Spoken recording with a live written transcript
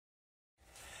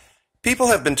People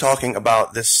have been talking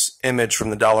about this image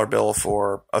from the dollar bill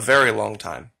for a very long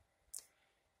time.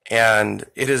 And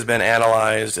it has been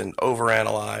analyzed and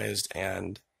overanalyzed,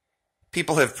 and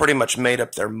people have pretty much made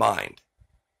up their mind.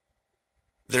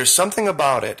 There's something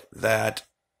about it that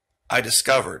I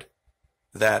discovered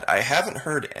that I haven't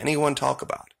heard anyone talk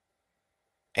about.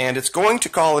 And it's going to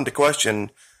call into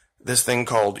question this thing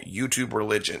called YouTube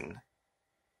religion,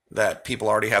 that people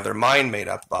already have their mind made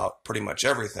up about pretty much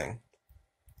everything.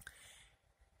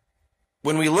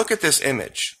 When we look at this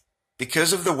image,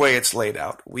 because of the way it's laid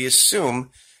out, we assume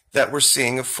that we're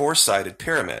seeing a four-sided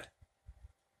pyramid.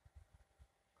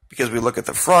 Because we look at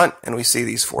the front and we see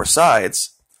these four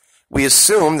sides, we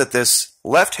assume that this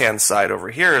left-hand side over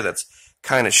here that's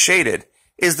kind of shaded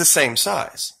is the same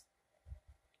size.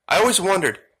 I always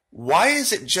wondered, why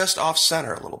is it just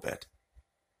off-center a little bit?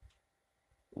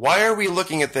 Why are we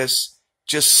looking at this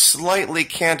just slightly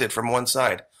canted from one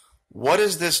side? What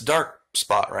is this dark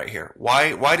spot right here?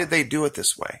 Why did they do it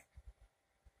this way?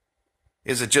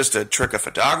 Is it just a trick of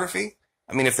photography?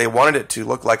 I mean, if they wanted it to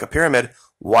look like a pyramid,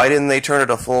 why didn't they turn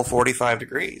it a full 45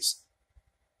 degrees?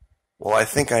 Well, I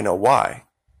think I know why.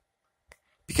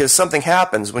 Because something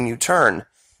happens when you turn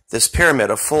this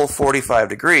pyramid a full 45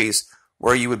 degrees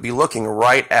where you would be looking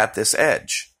right at this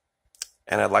edge.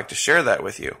 And I'd like to share that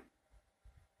with you.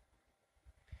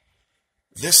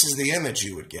 This is the image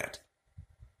you would get.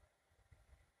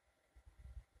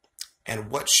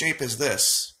 And what shape is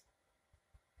this?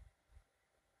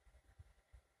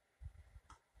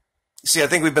 See, I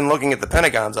think we've been looking at the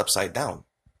Pentagons upside down.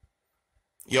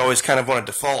 You always kind of want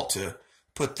to default to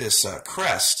put this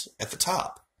crest at the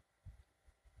top.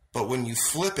 But when you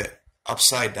flip it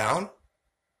upside down,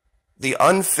 the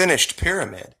unfinished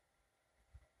pyramid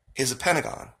is a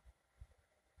pentagon.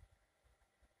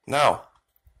 Now,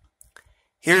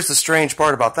 here's the strange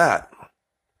part about that.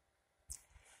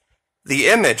 The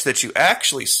image that you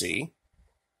actually see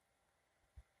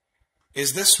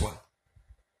is this one.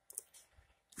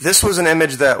 This was an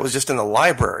image that was just in the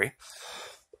library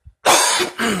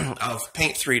of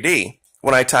Paint 3D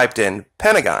when I typed in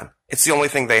Pentagon. It's the only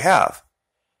thing they have.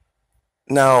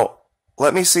 Now,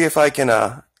 let me see if I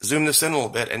can zoom this in a little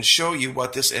bit and show you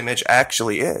what this image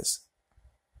actually is.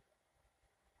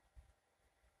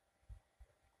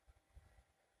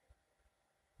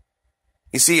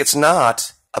 You see, it's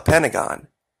not a pentagon.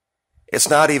 It's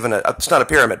not a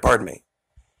pyramid, pardon me.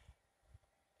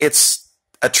 It's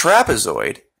a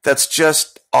trapezoid that's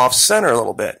just off-center a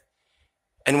little bit.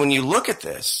 And when you look at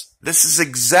this, this is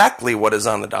exactly what is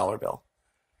on the dollar bill.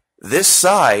 This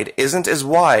side isn't as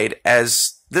wide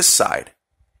as this side,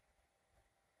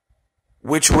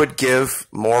 which would give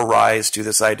more rise to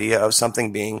this idea of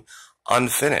something being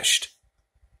unfinished.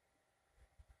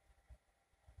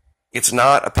 It's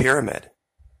not a pyramid.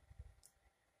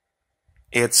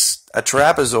 It's a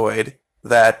trapezoid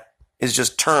that is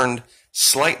just turned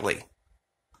slightly.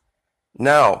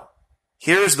 Now,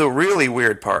 here's the really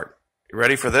weird part. You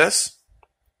ready for this?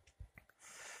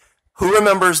 Who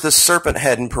remembers the serpent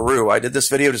head in Peru? I did this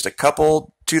video just a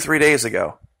couple, 2-3 days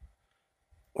ago.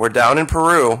 We're down in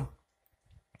Peru.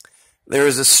 There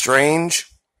is a strange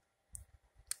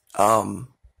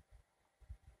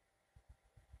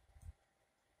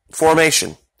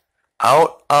formation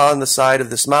out on the side of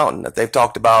this mountain that they've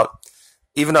talked about,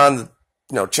 even on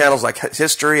channels like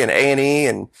History and A&E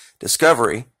and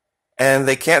Discovery, and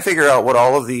they can't figure out what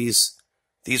all of these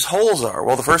holes are.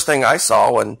 Well, the first thing I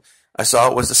saw when I saw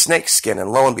it was the snake skin,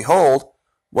 and lo and behold,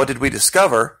 what did we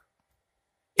discover?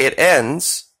 It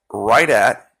ends right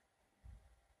at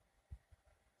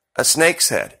a snake's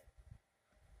head.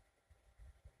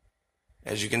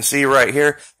 As you can see right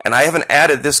here, and I haven't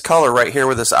added this color right here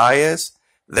where this eye is.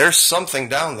 There's something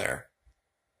down there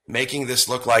making this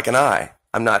look like an eye.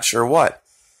 I'm not sure what.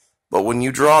 But when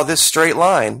you draw this straight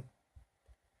line,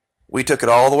 we took it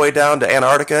all the way down to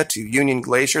Antarctica, to Union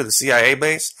Glacier, the CIA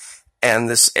base, and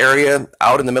this area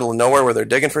out in the middle of nowhere where they're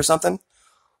digging for something.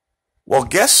 Well,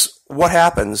 guess what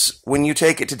happens when you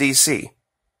take it to D.C.?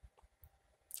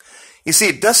 You see,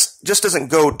 it just doesn't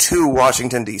go to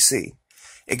Washington, D.C.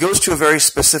 It goes to a very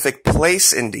specific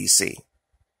place in D.C.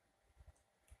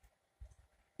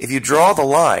 If you draw the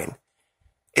line,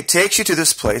 it takes you to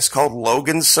this place called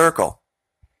Logan Circle.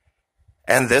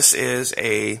 And this is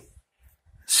a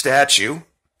statue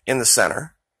in the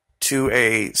center to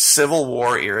a Civil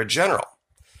War era general.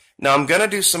 Now, I'm going to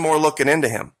do some more looking into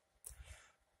him.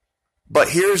 But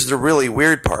here's the really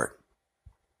weird part.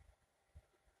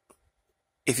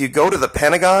 If you go to the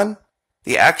Pentagon,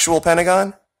 the actual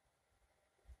Pentagon,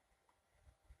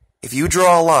 if you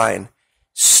draw a line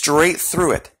straight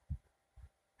through it,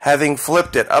 having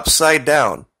flipped it upside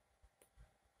down,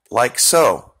 like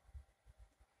so.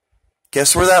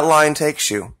 Guess where that line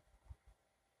takes you?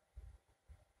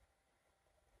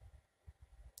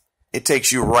 It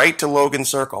takes you right to Logan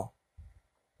Circle.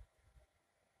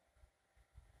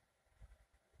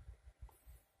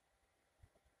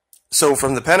 So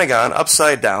from the Pentagon,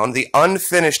 upside down, the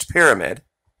unfinished pyramid,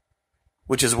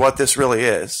 which is what this really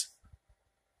is,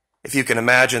 if you can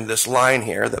imagine this line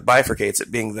here that bifurcates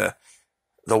it being the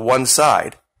one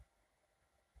side,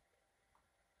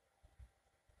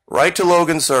 right to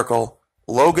Logan Circle,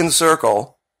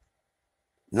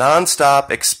 non-stop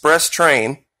express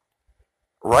train,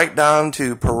 right down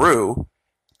to Peru,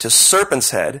 to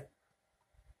Serpents Head,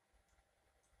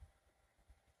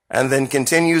 and then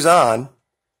continues on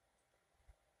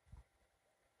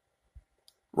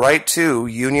right to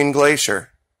Union Glacier.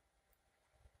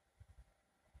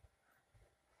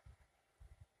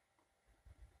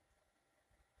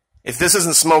 If this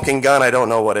isn't smoking gun, I don't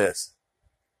know what is.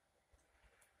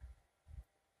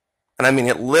 And I mean,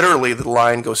 it literally, the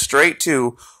line goes straight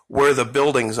to where the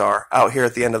buildings are out here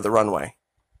at the end of the runway.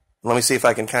 Let me see if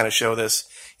I can kind of show this.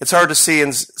 It's hard to see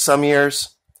in some years.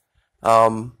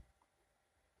 The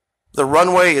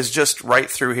runway is just right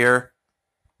through here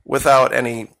without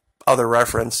any other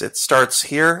reference. It starts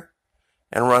here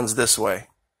and runs this way.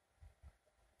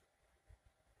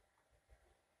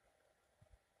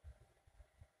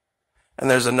 And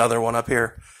there's another one up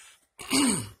here.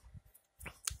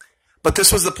 But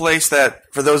this was the place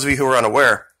that, for those of you who are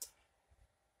unaware,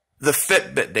 the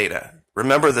Fitbit data.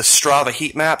 Remember the Strava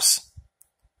heat maps?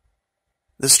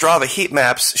 The Strava heat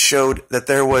maps showed that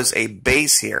there was a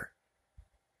base here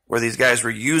where these guys were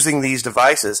using these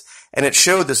devices, and it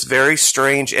showed this very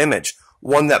strange image,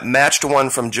 one that matched one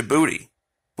from Djibouti,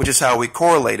 which is how we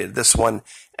correlated this one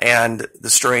and the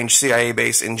strange CIA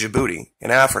base in Djibouti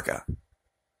in Africa,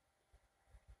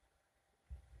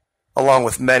 along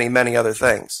with many, many other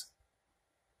things.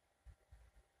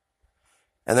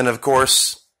 And then, of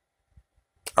course,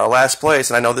 our last place,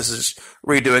 and I know this is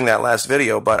redoing that last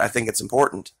video, but I think it's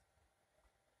important,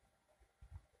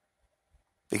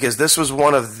 because this was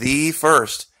one of the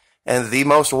first and the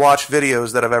most watched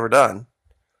videos that I've ever done,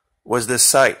 was this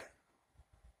site.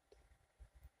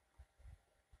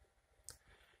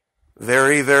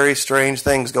 Very, very strange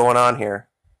things going on here.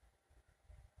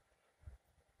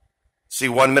 See,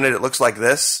 1 minute it looks like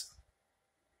this,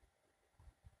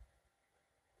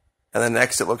 and then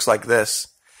next it looks like this.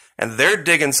 And they're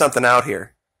digging something out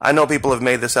here. I know people have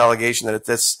made this allegation that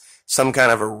it's some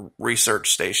kind of a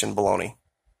research station baloney.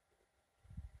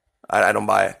 I don't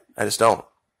buy it. I just don't.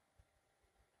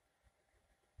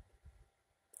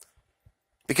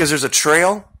 Because there's a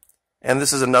trail, and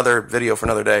this is another video for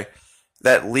another day,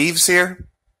 that leaves here,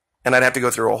 and I'd have to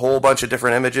go through a whole bunch of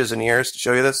different images and years to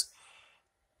show you this.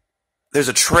 There's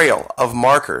a trail of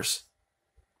markers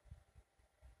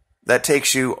that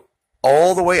takes you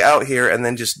all the way out here and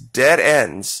then just dead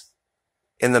ends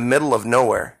in the middle of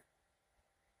nowhere.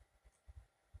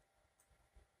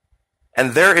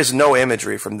 And there is no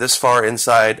imagery from this far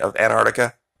inside of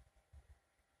Antarctica.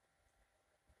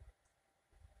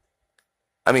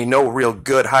 I mean, no real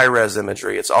good high-res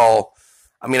imagery. It's all,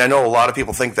 I mean, I know a lot of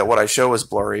people think that what I show is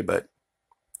blurry, but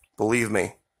believe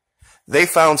me, they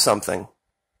found something,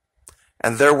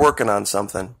 and they're working on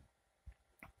something.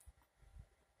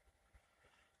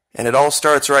 And it all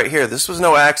starts right here. This was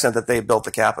no accident that they built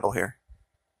the Capitol here,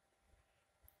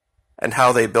 and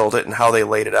how they built it and how they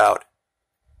laid it out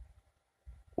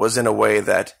was in a way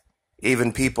that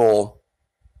even people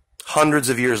hundreds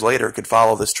of years later could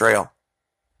follow this trail.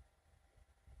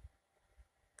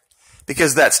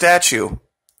 Because that statue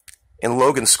in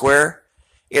Logan Square,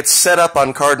 it's set up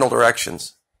on cardinal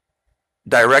directions.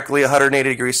 Directly 180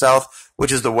 degrees south,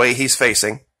 which is the way he's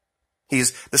facing. The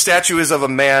statue is of a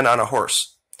man on a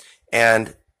horse,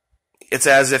 and it's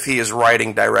as if he is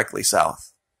riding directly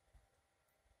south.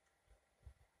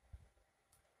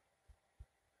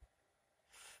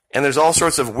 And there's all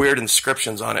sorts of weird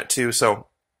inscriptions on it too, so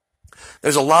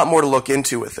there's a lot more to look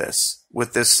into with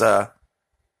this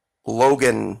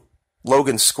Logan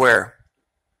Square.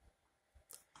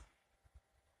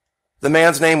 The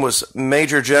man's name was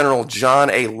Major General John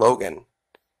A. Logan,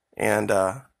 and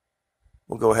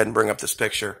we'll go ahead and bring up this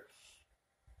picture.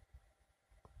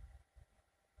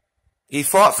 He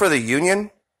fought for the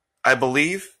Union, I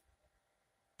believe,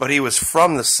 but he was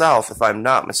from the South, if I'm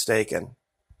not mistaken.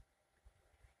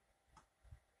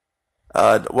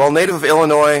 Native of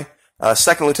Illinois,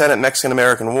 second lieutenant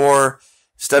Mexican-American War,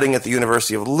 studying at the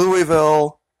University of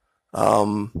Louisville.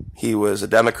 He was a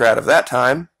Democrat of that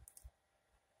time.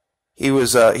 He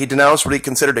denounced what he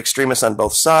considered extremists on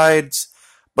both sides,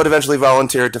 but eventually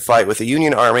volunteered to fight with the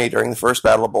Union Army during the First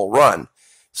Battle of Bull Run.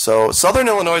 So Southern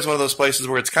Illinois is one of those places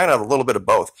where it's kind of a little bit of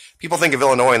both. People think of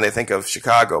Illinois and they think of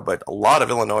Chicago, but a lot of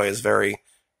Illinois is very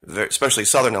especially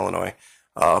Southern Illinois,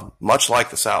 much like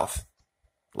the South.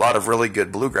 A lot of really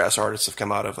good bluegrass artists have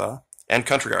come out of, and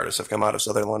country artists have come out of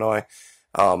Southern Illinois.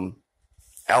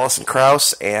 Alison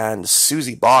Krauss and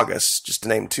Susie Bogus, just to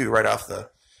name two right off the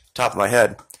top of my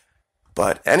head.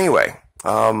 But anyway,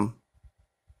 one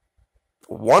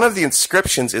of the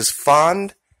inscriptions is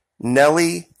Fond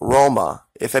Nelly Roma,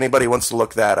 if anybody wants to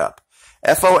look that up.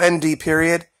 FOND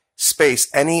period,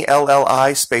 space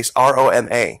NELLI, space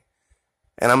ROMA.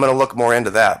 And I'm going to look more into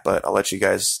that, but I'll let you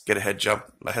guys get a head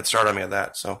start on me on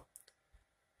that. So,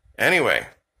 anyway.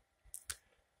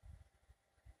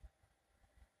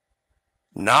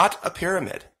 Not a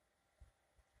pyramid.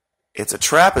 It's a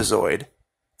trapezoid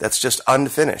that's just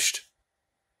unfinished.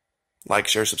 Like,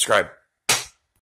 share, subscribe.